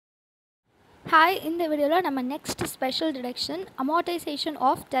Hi, in the video நம்ம next special deduction amortization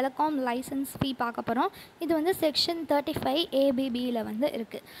of telecom license fee பார்க்க போறோம். இது வந்து section 35 ABB ல வந்து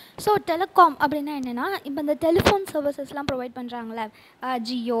இருக்கு. So telecom அப்படினா என்னன்னா இப்போ இந்த டெலிஃபோன் சர்வீசஸ்லாம் ப்ரொவைட் பண்றாங்கல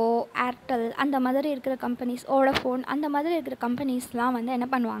ஜியோ, ஏர்டெல் அந்த மாதிரி இருக்கிற கம்பெனிஸ், வோடஃபோன் அந்த மாதிரி இருக்கிற கம்பெனிஸ்லாம் வந்து என்ன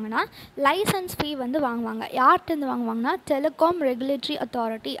பண்ணுவாங்கன்னா லைசன்ஸ் ஃபீ வந்து வாங்குவாங்க. யார்கிட்ட இருந்து வாங்குவாங்கன்னா டெலிகாம் ரெகுலேட்டரி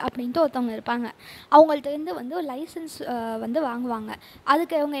அத்தாரிட்டி அப்படின்ட்டு ஒருத்தவங்க இருப்பாங்க. அவங்கள்ட்ட இருந்து வந்து லைசன்ஸ் வந்து வாங்குவாங்க.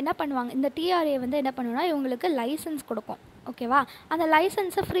 அதுக்கு அவங்க என்ன பண்ணுவாங்க, இந்த டிஆர்ஏ வந்து என்ன பண்ணுன்னா இவங்களுக்கு லைசன்ஸ் கொடுக்கும். ஓகேவா? அந்த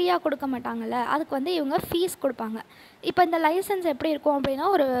லைசன்ஸை ஃப்ரீயாக கொடுக்க மாட்டாங்கல்ல, அதுக்கு வந்து இவங்க ஃபீஸ் கொடுப்பாங்க. இப்போ இந்த லைசன்ஸ் எப்படி இருக்கும் அப்படின்னா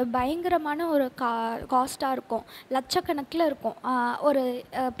ஒரு பயங்கரமான ஒரு காஸ்ட்டாக இருக்கும், லட்சக்கணக்கில் இருக்கும். ஒரு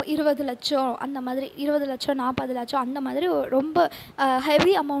 20 லட்சம் அந்த மாதிரி 20 லட்சம் 40 லட்சம் அந்த மாதிரி ரொம்ப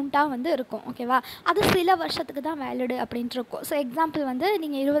ஹெவி அமௌண்ட்டாக வந்து இருக்கும். ஓகேவா? அது சில வருஷத்துக்கு தான் வேலிடு அப்படின்ட்டு இருக்கும். ஸோ எக்ஸாம்பிள் வந்து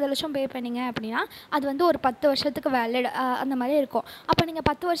நீங்கள் 20 லட்சம் பே பண்ணீங்க அப்படின்னா அது வந்து ஒரு 10 வருஷத்துக்கு வேலிடு அந்த மாதிரி இருக்கும். அப்போ நீங்கள்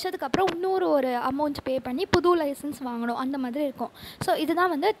 10 வருஷத்துக்கு அப்புறம் இன்னொரு ஒரு அமௌண்ட் பே பண்ணி புது லைசன்ஸ் வாங்கணும், அந்த மாதிரி இருக்கும். ஸோ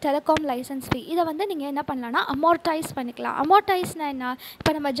இதுதான் வந்து டெலிகாம் லைசன்ஸ் ஃபீ. இதை வந்து நீங்கள் என்ன பண்ணலான்னா அமார்டைஸ் பண்ணிக்கலாம். அமார்டைஸ்னா என்ன,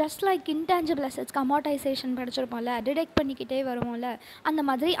 இப்போ நம்ம just like intangible அசெட்ஸ்க்கு amortisation படிச்சிருப்போம்ல, detect பண்ணிக்கிட்டே வருவோம்ல, அந்த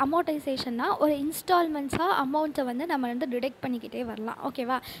மாதிரி அமார்டைசேஷன்னா ஒரு இன்ஸ்டால்மெண்ட்ஸாக அமௌண்ட்டை வந்து நம்ம வந்து டிடெக்ட் பண்ணிக்கிட்டே வரலாம்.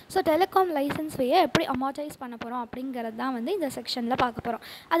 ஓகேவா? ஸோ டெலிகாம் லைசன்ஸ் ஃபீயை எப்படி அமார்டைஸ் பண்ண போகிறோம் அப்படிங்கிறது தான் வந்து இந்த செக்ஷனில் பார்க்க போகிறோம்.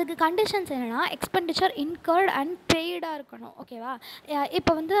 அதுக்கு கண்டிஷன்ஸ் என்னென்னா எக்ஸ்பெண்டிச்சர் இன்கர்ட் அண்ட் பெய்டாக இருக்கணும். ஓகேவா?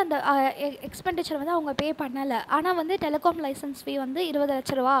 இப்போ வந்து அந்த எக்ஸ்பெண்டிச்சர் வந்து அவங்க பே பண்ணலை, ஆனால் வந்து டெலிகாம் லைசன்ஸ் ஃபீ வந்து 20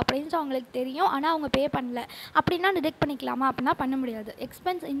 லட்ச ரூபா அப்படின்ட்டு அவங்களுக்கு தெரியும், ஆனால் அவங்க பே பண்ணல அப்படின்னா டிடெக்ட் பண்ணிக்கலாமா அப்படின்னா பண்ண முடியாது.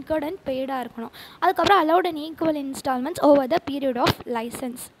 எக்ஸ்பென்ஸ் இன்கர்ட் அண்ட் பெய்டாக இருக்கணும். அதுக்கப்புறம் allowed and equal instalments over the period of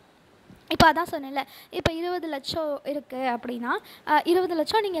licence. இப்போ அதான் சொன்னேன்ல, இப்போ 20 லட்சம் இருக்குது அப்படின்னா 20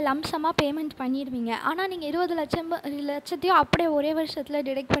 லட்சம் நீங்கள் லம்சமாக பேமெண்ட் பண்ணிடுவீங்க. ஆனால் நீங்கள் 20 லட்சத்தையும் அப்படியே ஒரே வருஷத்தில்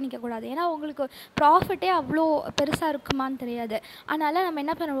டிடெக்ட் பண்ணிக்கக்கூடாது. ஏன்னா உங்களுக்கு ப்ராஃபிட்டே அவ்வளோ பெருசாக இருக்குமான்னு தெரியாது. அதனால் நம்ம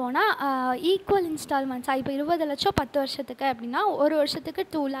என்ன பண்ணுவோம்னா ஈக்குவல் இன்ஸ்டால்மெண்ட்ஸாக, இப்போ 20 லட்சம் 10 வருஷத்துக்கு அப்படின்னா ஒரு வருஷத்துக்கு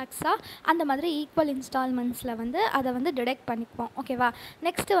 2 lakhs அந்த மாதிரி ஈக்குவல் இன்ஸ்டால்மெண்ட்ஸில் வந்து அதை வந்து டிடெக்ட் பண்ணிக்குவோம். ஓகேவா?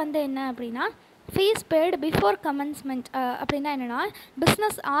 நெக்ஸ்ட்டு வந்து என்ன அப்படின்னா ஃபீஸ் பேய்டு பிஃபோர் கமென்ஸ்மெண்ட். அப்படின்னா என்னென்னா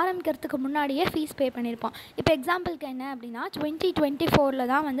பிஸ்னஸ் ஆரம்பிக்கிறதுக்கு முன்னாடியே ஃபீஸ் பே பண்ணியிருப்போம். இப்போ எக்ஸாம்பிளுக்கு என்ன அப்படின்னா 2024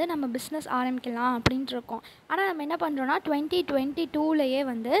 தான் வந்து நம்ம பிஸ்னஸ் ஆரம்பிக்கலாம் அப்படின்ட்டு இருக்கோம். ஆனால் நம்ம என்ன பண்ணுறோன்னா 2022லேயே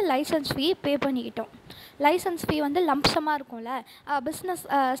வந்து லைசன்ஸ் ஃபீ பே பண்ணிக்கிட்டோம். லைசன்ஸ் ஃபீ வந்து லம்சமாக இருக்கும்ல, பிஸ்னஸ்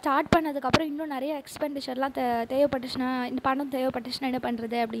ஸ்டார்ட் பண்ணதுக்கப்புறம் இன்னும் நிறைய எக்ஸ்பெண்டிச்சர்லாம் தேவைப்பட்டுச்சுன்னா, இந்த பணம் தேவைப்பட்டுச்சுன்னா என்ன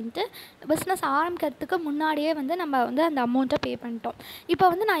பண்ணுறது அப்படின்ட்டு பிஸ்னஸ் ஆரம்பிக்கிறதுக்கு முன்னாடியே வந்து நம்ம வந்து அந்த அமௌண்ட்டை பே பண்ணிட்டோம். இப்போ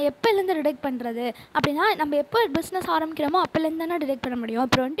வந்து நான் எப்போலேருந்து டிடெக்ட் பண்ணுறது அப்படின்னா, நம்ம எப்போ பிஸ்னஸ் ஆரம்பிக்கிறோமோ அப்போலேருந்து தானே டிடெக்ட் பண்ண முடியும்.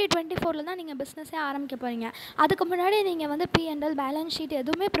 2024 தான் நீங்கள் பிஸ்னஸே ஆரம்பிக்க போகிறீங்க. அதுக்கு முன்னாடி நீங்கள் வந்து P&L பேலன்ஸ் ஷீட்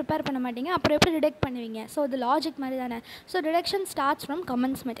எதுவுமே ப்ரிப்பேர் பண்ண மாட்டீங்க. அப்புறம் எப்படி டிடெக்ட் பண்ணுவீங்க? ஸோ இது லாஜிக் மாதிரி தானே. So detection starts from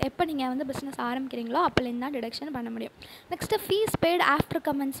commencement. எப்போ நீங்கள் வந்து பிஸ்னஸ் ஆரம்பிக்கிறீங்களோ அப்போலேருந்து தான் டிடெக்ஷன் பண்ண முடியும். நெக்ஸ்ட்டு ஃபீஸ் பெய்டு ஆஃப்டர்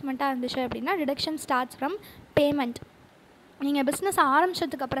கமென்ஸ்மெண்ட்டாக இருந்துச்சு அப்படின்னா டிடெக்ஷன் ஸ்டார்ட்ஸ் ஃப்ரம் பேமெண்ட். நீங்கள் பிஸ்னஸ்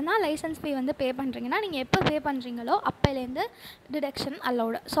ஆரம்பிச்சதுக்கு அப்புறம் தான் லைசன்ஸ் ஃபீ வந்து பே பண்ணுறீங்கன்னா நீங்கள் எப்போ பே பண்ணுறீங்களோ அப்போலேருந்து டிடெக்ஷன்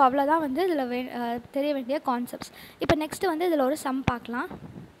அலௌடு. ஸோ அவ்வளோதான் வந்து இதில் தெரிய வேண்டிய கான்செப்ட்ஸ். இப்போ நெக்ஸ்ட்டு வந்து இதில் ஒரு சம் பார்க்கலாம்.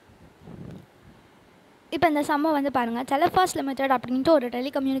 இப்போ இந்த சம்மை வந்து பாருங்கள், டெலிஃபாஸ்ட் லிமிடெட் அப்படின்ட்டு ஒரு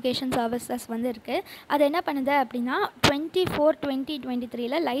டெலிகம்யூனிகேஷன் சர்வீசஸ் வந்து இருக்குது. அது என்ன பண்ணுது அப்படின்னா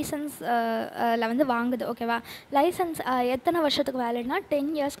 24/20/23 லைசன்ஸில் வந்து வாங்குது. ஓகேவா? லைசன்ஸ் எத்தனை வருஷத்துக்கு வேலிட்னா 10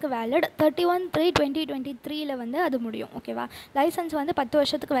 இயர்ஸ்க்கு வேலிட். 31/3/2023 வந்து அது முடியும். ஓகேவா? லைசன்ஸ் வந்து 10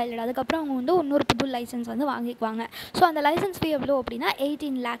 வருஷத்துக்கு வேலிட். அதுக்கப்புறம் அவங்க வந்து இன்னொரு புது லைசன்ஸ் வந்து வாங்கிக்குவாங்க. ஸோ அந்த லைசன்ஸ் ஃபீ எவ்வளோ அப்படின்னா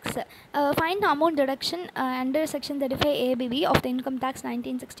 18 lakhs. Find amount deduction under section 35 ABB of the income tax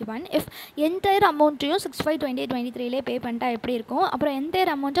 1961 if entire அமௌண்ட்டையும் 6/5/2023 பே பண்ணிட்டா எப்படி இருக்கும், அப்புறம் என்டையர்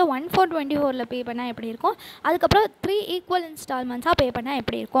அமௌண்ட்டை 1/4/24 பே பண்ணால் எப்படி இருக்கும், அதுக்கப்புறம் 3 ஈக்குவல் இன்ஸ்டால்மெண்ட்ஸாக பே பண்ணால்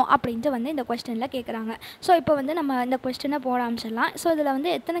எப்படி இருக்கும் அப்படின்ட்டு வந்து இந்த கொஸ்டினில் கேட்குறாங்க. ஸோ இப்போ வந்து நம்ம இந்த கொஸ்டினை போட ஆரம்பிச்சிடலாம். ஸோ இதில் வந்து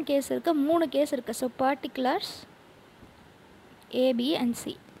எத்தனை கேஸ் இருக்குது? 3 கேஸ் இருக்குது. So particulars A, B and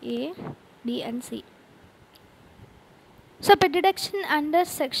C. A, B and C. So இப்போ டிடக்ஷன்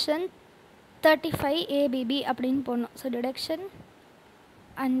அண்டர் செக்ஷன் 35 ABB அப்படின்னு போடணும். So deduction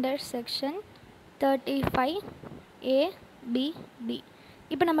under section 35 ABB.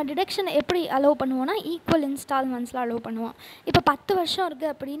 இப்போ நம்ம டிடக்ஷன் எப்படி அலோவ் பண்ணுவோம்னா ஈக்குவல் இன்ஸ்டால்மெண்ட்ஸில் அலோவ் பண்ணுவோம். இப்போ 10 வருஷம்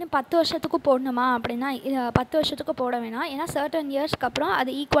இருக்குது அப்படின்னு 10 வருஷத்துக்கு போடணுமா அப்படின்னா 10 வருஷத்துக்கு போட வேணாம். ஏன்னா சர்டன் இயர்ஸ்க்கு அப்புறம் அது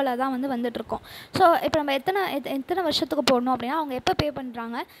ஈக்குவலாக தான் வந்து வந்துட்டுருக்கோம். ஸோ இப்போ நம்ம எத்தனை வருஷத்துக்கு போடணும் அப்படின்னா அவங்க எப்போ பே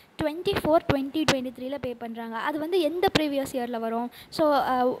பண்ணுறாங்க 24/20/23 பே பண்ணுறாங்க. அது வந்து எந்த ப்ரீவியஸ் இயரில் வரும்? ஸோ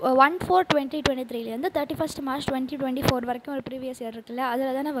 1/4/2023 31st March 2024 வரைக்கும் ஒரு ப்ரீவியஸ் இயர் இருக்குல்ல,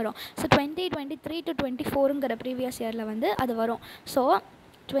 அதில் தானே வரும். ஸோ 2023 to 24ங்கிற ப்ரீவியஸ் இயரில் வந்து அது வரும். So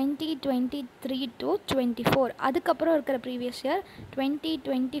 2023 to 24. அதுக்கப்புறம் இருக்கிற ப்ரீவியஸ் இயர்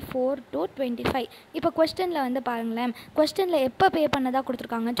 2024 to 25. இப்போ கொஸ்டினில் வந்து பாருங்களேன், கொஸ்டினில் எப்போ பே பண்ணதாக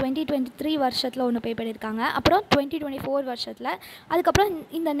கொடுத்துருக்காங்க. 2023 வருஷத்தில் ஒன்று பே பண்ணியிருக்காங்க, அப்புறம் 2024 வருஷத்தில், அதுக்கப்புறம்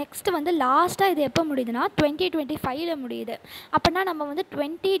இந்த நெக்ஸ்ட்டு வந்து லாஸ்ட்டாக இது எப்போ முடியுதுன்னா 2025 முடியுது. அப்படின்னா நம்ம வந்து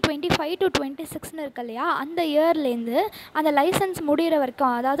 2025 to 26ன்னு இருக்கு இல்லையா, அந்த இயர்லேருந்து அந்த லைசன்ஸ் முடிகிற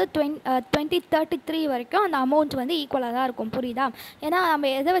வரைக்கும், அதாவது 2033 வரைக்கும் அந்த அமௌண்ட் வந்து ஈக்குவலாக தான் இருக்கும். புரியுதா? ஏன்னா நம்ம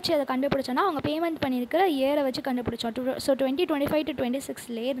எதை வச்சு அதை கண்டுபிடிச்சோன்னா அவங்க பேமெண்ட் பண்ணியிருக்கிற இயரை வச்சு கண்டுபிடிச்சோம். ஸோ 2025 to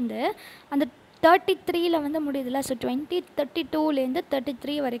 26லேருந்து அந்த 33ல் வந்து முடியுதுல்ல, ஸோ 2032லேருந்து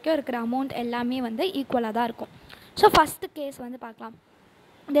 33 வரைக்கும் இருக்கிற அமௌண்ட் எல்லாமே வந்து ஈக்குவலாக தான் இருக்கும். ஸோ ஃபஸ்ட்டு கேஸ் வந்து பார்க்கலாம்.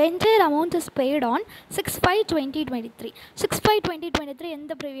 The entire amount is paid on 6/5/2023. 6/5/2023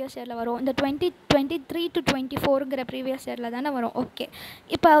 எந்த ப்ரீவியஸ் இயரில் வரும்? இந்த 2023 to 24ங்கிற ப்ரீவியஸ் இயரில் தானே வரும். ஓகே,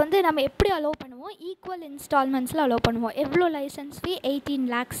 இப்போ வந்து நம்ம எப்படி அலோவ் பண்ணுவோம்? ஈக்குவல் இன்ஸ்டால்மெண்ட்ஸில் அலோவ் பண்ணுவோம். எவ்வளோ லைசன்ஸ் ஃபீ? 18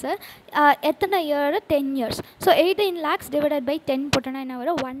 lakhs. எத்தனை year? 10 years. So 18 lakhs divided by 10 போட்டோன்னா என்ன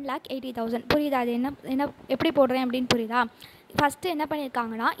வரும்? 1,80,000. புரியுதா? அது என்ன எப்படி போடுறேன் அப்படின்னு புரியுதா? ஃபஸ்ட்டு என்ன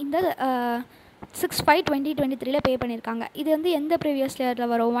பண்ணியிருக்காங்கன்னா, இந்த 6/5/2023 பே பண்ணியிருக்காங்க. இது வந்து எந்த ப்ரீவியஸ் இயரில்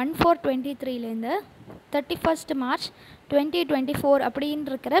வரும்? 1/4/23லேருந்து 31st March 2024 அப்படின்னு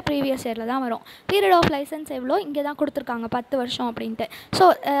இருக்கிற ப்ரீவியஸ் இயரில் தான் வரும். பீரியட் ஆஃப் லைசன்ஸ் எவ்வளோ? இங்கே தான் கொடுத்துருக்காங்க, 10 வருஷம் அப்படின்ட்டு. ஸோ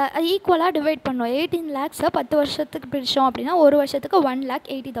ஈக்குவலாக டிவைட் பண்ணோம். 18 lakhs 10 வருஷத்துக்கு பிரித்தோம் அப்படின்னா ஒரு வருஷத்துக்கு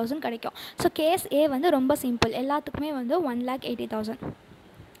 1,80,000 கிடைக்கும். ஸோ கேஸ் ஏ வந்து ரொம்ப சிம்பிள், எல்லாத்துக்குமே வந்து 1,80,000.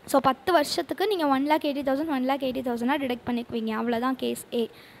 ஸோ 10 வருஷத்துக்கு நீங்கள் 1,80,000 1,80,000 டிடெக்ட் பண்ணிக்குவீங்க. அவ்வளோதான் கேஸ் ஏ.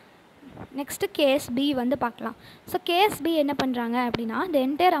 நெக்ஸ்ட்டு கேஸ் பி வந்து பார்க்கலாம். ஸோ கேஸ் பி என்ன பண்ணுறாங்க அப்படின்னா, the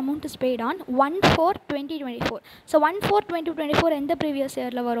entire amount is paid on 1/4/2024. So 1/4/2024 எந்த ப்ரீவியஸ்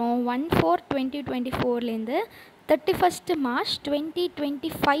இயரில் வரும்? 1/4/2024லேருந்து 31st March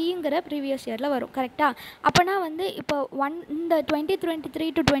 2025ங்கிற ப்ரீவியஸ் இயரில் வரும். கரெக்டாக? அப்போனா வந்து இப்போ இந்த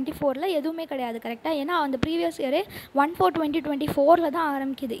 2023 to 24ல் எதுவுமே கிடையாது. கரெக்டாக? ஏன்னா அந்த ப்ரீவியஸ் இயரே 1/4/2024ல் தான்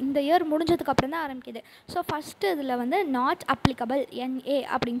ஆரம்பிக்குது. இந்த இயர் முடிஞ்சதுக்கப்புறம் தான் ஆரம்பிக்குது. ஸோ ஃபஸ்ட்டு இதில் வந்து நாட் அப்ளிகபிள் NA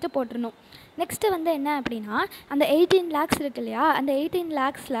அப்படின்ட்டு போட்டுருணும். நெக்ஸ்ட்டு வந்து என்ன அப்படின்னா, அந்த 18 lakhs இருக்கு இல்லையா, அந்த 18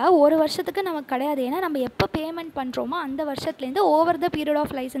 lakhஸில் ஒரு வருஷத்துக்கு நமக்கு கிடையாது. ஏன்னா நம்ம எப்போ பேமெண்ட் பண்ணுறோமோ அந்த வருஷத்துலேருந்து over the period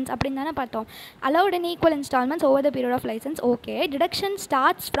of licence அப்படின்னு தானே பார்த்தோம். Allowed in equal instalments over the period of licence. Okay, deduction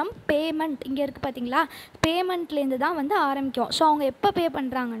starts from payment. இங்கே இருக்குது பார்த்தீங்களா, பேமெண்ட்லேருந்து தான் வந்து ஆரம்பிக்கும். ஸோ அவங்க எப்போ பே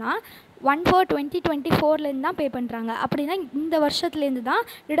பண்ணுறாங்கன்னா 1/4/2024லேருந்து தான் பே பண்ணுறாங்க. அப்படின்னா இந்த வருஷத்துலேருந்து தான்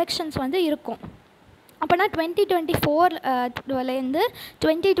டிடக்ஷன்ஸ் வந்து இருக்கும். அப்போனா 2024லேருந்து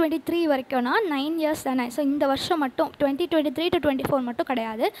 2023 வரைக்கும்னா 9 years தானே. ஸோ இந்த வருஷம் மட்டும் 2023 to 24 மட்டும்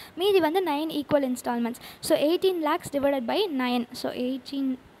கிடையாது, மீதி வந்து 9 equal instalments. So 18 lakhs divided by 9. So 18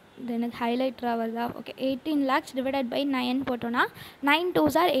 எனக்கு ஹைலைட்டராக வருதா? ஓகே, 18 lakhs டிவைடட் பை 9 போட்டோன்னா 9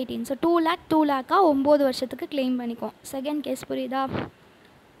 2s are 18. ஸோ 2 lakh 9 வருஷத்துக்கு கிளைம் பண்ணிக்கும். செகண்ட் கேஸ் புரியுதா?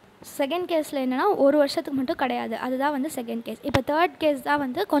 செகண்ட் கேஸில் என்னென்னா ஒரு வருஷத்துக்கு மட்டும் கிடையாது, அதுதான் வந்து செகண்ட் கேஸ். இப்போ தேர்ட் கேஸ் தான்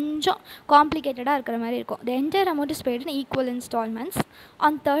வந்து கொஞ்சம் காம்ப்ளிகேட்டடாக இருக்கிற மாதிரி இருக்கும். The entire amount is paid in equal installments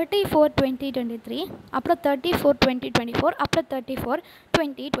on 34/2023, அப்புறம் 34/2024, அப்புறம்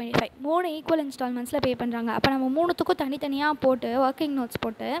 34/2025. 3 ஈக்குவல் இன்ஸ்டால்மெண்ட்ஸில் பே பண்ணுறாங்க. அப்போ நம்ம மூணுத்துக்கும் தனித்தனியாக போட்டு ஒர்க்கிங் நோட்ஸ்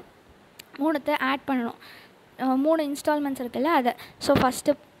போட்டு மூணுத்தை ஆட் பண்ணணும். 3 இன்ஸ்டால்மெண்ட்ஸ் இருக்குல்ல அதை. So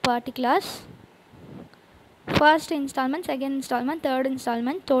first particulars, first instalment, second instalment, third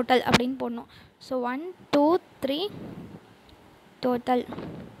instalment, total அப்படின்னு போடணும். ஸோ 1 2 3 டோட்டல்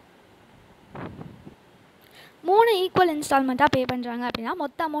 3 ஈக்குவல் இன்ஸ்டால்மெண்ட்டாக பே பண்ணுறாங்க அப்படின்னா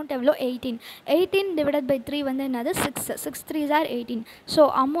மொத்த அமௌண்ட் எவ்வளோ? 18 டிவைடட் பை 3 வந்து என்னது? 6. 6 3s are 18. ஸோ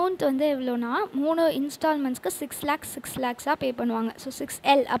அமௌண்ட் வந்து எவ்வளோனா 3 இன்ஸ்டால்மெண்ட்ஸ்க்கு 6 lakhs பே பண்ணுவாங்க. ஸோ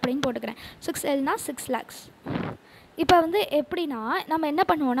 6L அப்படின்னு போட்டுக்கிறேன். 6Lனா 6 lakhs. இப்போ வந்து எப்படின்னா நம்ம என்ன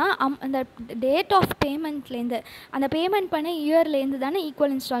பண்ணுவோன்னா அந்த டேட் ஆஃப் பேமெண்ட்லேருந்து அந்த பேமெண்ட் பண்ண இயர்லேருந்து தானே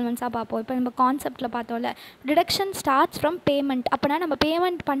ஈக்குவல் இன்ஸ்டால்மெண்ட்ஸாக பார்ப்போம். இப்போ நம்ம கான்செப்டில் பார்த்தோம்ல, டிடக்ஷன் ஸ்டார்ட்ஸ் ஃப்ரம் பேமெண்ட். அப்போனா நம்ம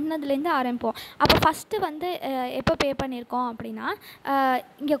பேமெண்ட் பண்ணதுலேருந்து ஆரம்பிப்போம். அப்போ ஃபஸ்ட்டு வந்து எப்போ பே பண்ணியிருக்கோம் அப்படின்னா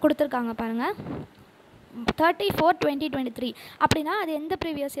இங்கே கொடுத்துருக்காங்க பாருங்கள், 34/2023. அப்படின்னா அது எந்த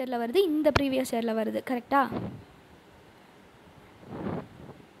ப்ரீவியஸ் இயரில் வருது? இந்த ப்ரீவியஸ் இயரில் வருது. கரெக்டாக?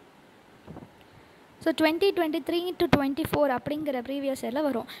 ஸோ 2023 to 24 அப்படிங்கிற ப்ரீவியஸ் இயரில்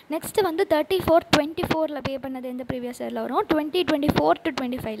வரும். நெக்ஸ்ட்டு வந்து 34/24 பே பண்ணது எந்த ப்ரீவியஸ் இயரில் வரும்? 2024 to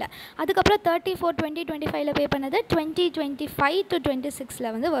 25. அதுக்கப்புறம் 34/2025 பே பண்ணது 2025 to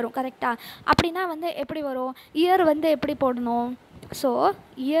 26 வந்து வரும். கரெக்டாக? அப்படின்னா வந்து எப்படி வரும்? இயர் வந்து எப்படி போடணும்? ஸோ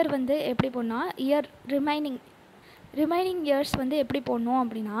இயர் வந்து எப்படி போடணும்? இயர் ரிமைனிங் ரிமைனிங் இயர்ஸ் வந்து எப்படி போடணும்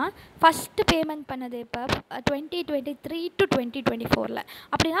அப்படின்னா ஃபஸ்ட்டு பேமெண்ட் பண்ணது இப்போ 2023 to 2024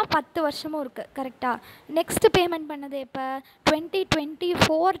 அப்படின்னா 10 வருஷமும் இருக்குது கரெக்டாக. நெக்ஸ்ட்டு பேமெண்ட் பண்ணது இப்போ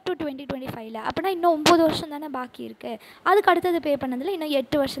 2024 to 2025 அப்படின்னா இன்னும் 9 வருஷம் தானே பாக்கி இருக்குது. அதுக்கு அடுத்தது பே பண்ணதில் இன்னும்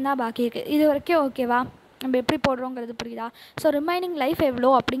 8 வருஷம் தான் பாக்கி இருக்குது. இது வரைக்கும் ஓகேவா? நம்ம எப்படி போடுறோங்கிறது புரியுதா? ஸோ ரிமைனிங் லைஃப் எவ்வளோ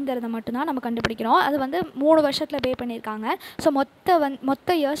அப்படிங்கிறத மட்டும்தான் நம்ம கண்டுபிடிக்கிறோம். அது வந்து 3 வருஷத்தில் பே பண்ணியிருக்காங்க. ஸோ மொத்த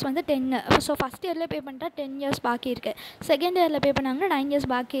இயர்ஸ் வந்து 10. ஸோ ஃபஸ்ட் இயரில் பே பண்ணிட்டா 10 இயர்ஸ் பாக்கி இருக்குது. செகண்ட் இயரில் பே பண்ணாங்கன்னா 9 இயர்ஸ்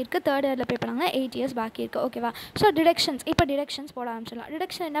பாக்கி இருக்குது. தேர்ட் இயரில் பே பண்ணாங்கன்னா 8 இயர்ஸ் பாக்கி இருக்குது. ஓகேவா? ஸோ டிடக்ஷன்ஸ் இப்போ டிடக்ஷன்ஸ் போட ஆரம்பிச்சிடலாம்.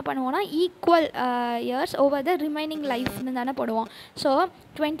 டிடக்ஷன் என்ன பண்ணுவோம்னா equal years over the remaining லைஃப்னு தானே போடுவோம். So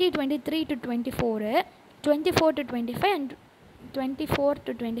 2023 to 24, 24 to 25 and 24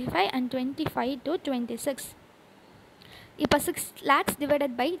 to 25 and 25 to 26. இப்போ 6 lakhs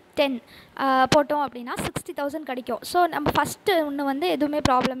divided by 10 போட்டோம் அப்படின்னா 60,000 கிடைக்கும். ஸோ நம்ம ஃபஸ்ட்டு ஒன்று வந்து எதுவுமே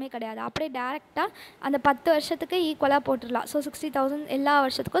ப்ராப்ளமே கிடையாது. அப்படியே டேரெக்டாக அந்த 10 வருஷத்துக்கு ஈக்குவலாக போட்டுடலாம். ஸோ 60,000 எல்லா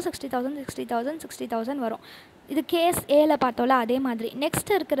வருஷத்துக்கும் 60,000 60,000 60,000 வரும். இது கேஸ் ஏல பார்த்தோம்ல அதே மாதிரி.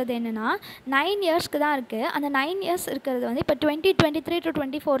 நெக்ஸ்ட் இருக்கிறது என்னென்னா 9 இயர்ஸ்க்கு தான் இருக்குது. அந்த 9 இயர்ஸ் இருக்கிறது வந்து இப்போ 2023 to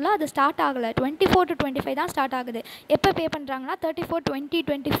 24 அது ஸ்டார்ட் ஆகலை. 24 to 25 தான் ஸ்டார்ட் ஆகுது. எப்போ பே பண்ணுறாங்கன்னா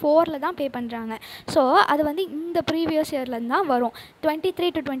 34/20/24 தான் பே பண்ணுறாங்க. ஸோ அது வந்து இந்த ப்ரீவியஸ் இயர்லேருந்து தான் வரும்.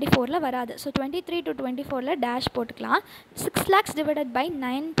 23 to 24 வராது. ஸோ 23 to 24 டேஷ் போட்டுக்கலாம். 6 lakhs divided by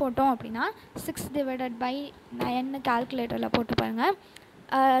 9 போட்டோம் அப்படின்னா 6 divided by 9 கால்குலேட்டரில் போட்டு பாருங்கள்.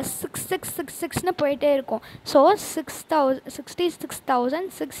 6666ன்னு போயிட்டே இருக்கும். ஸோ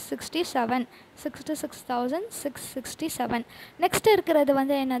 66,667 66,667. நெக்ஸ்ட் இருக்கிறது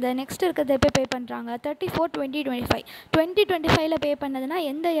வந்து என்னது? நெக்ஸ்ட் இருக்கிறது எப்போ பே பண்ணுறாங்க? 34/2025. 2025 பே பண்ணதுன்னா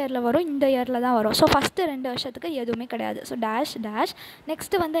எந்த இயரில் வரும்? இந்த இயரில் தான் வரும். ஸோ ஃபஸ்ட்டு 2 வருஷத்துக்கு எதுவுமே கிடையாது. So dash dash.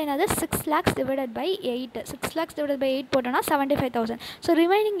 நெக்ஸ்ட்டு வந்து என்னது? 6 lakhs divided by 8. 6 lakhs divided by 8 போட்டோன்னா 75,000. ஸோ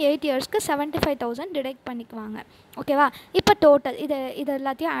ரிமைனிங் 8 இயர்ஸ்க்கு 75,000 டிடெக்ட் பண்ணிக்குவாங்க. ஓகேவா? இப்போ டோட்டல் இது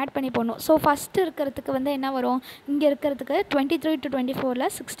எல்லாத்தையும் ஆட் பண்ணி போடணும். ஸோ ஃபஸ்ட்டு இருக்கிறதுக்கு வந்து என்ன வரும்? இங்கே இருக்கிறதுக்கு 23 to 24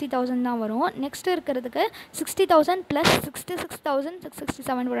 60,000 தான் வரும். நெக்ஸ்ட்டு இருக்கிறதுக்கு 60,000 +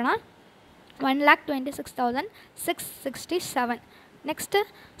 66,667 போடனா 1,26,667. நெக்ஸ்ட்டு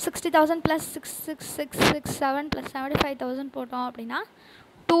 60,000 + 66,667 + 75,000 போட்டோம் அப்படின்னா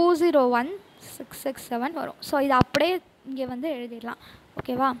 201,667 வரும். ஸோ இது அப்படியே இங்கே வந்து எழுதிடலாம்.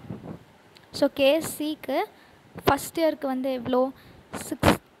 ஓகேவா? ஸோ கேஸ் சிக்கு ஃபஸ்ட் இயருக்கு வந்து எவ்வளோ?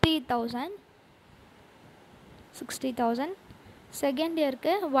 60,000. செகண்ட்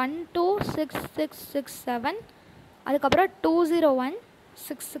இயருக்கு 126,667. அதுக்கப்புறம்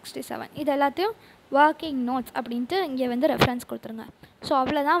 201,667. இது எல்லாத்தையும் ஒர்க்கிங் நோட்ஸ் அப்படின்ட்டு இங்கே வந்து ரெஃபரன்ஸ் கொடுத்துருங்க. ஸோ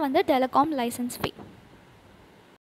அவ்வளோதான் வந்து டெலிகாம் லைசன்ஸ் ஃபீ.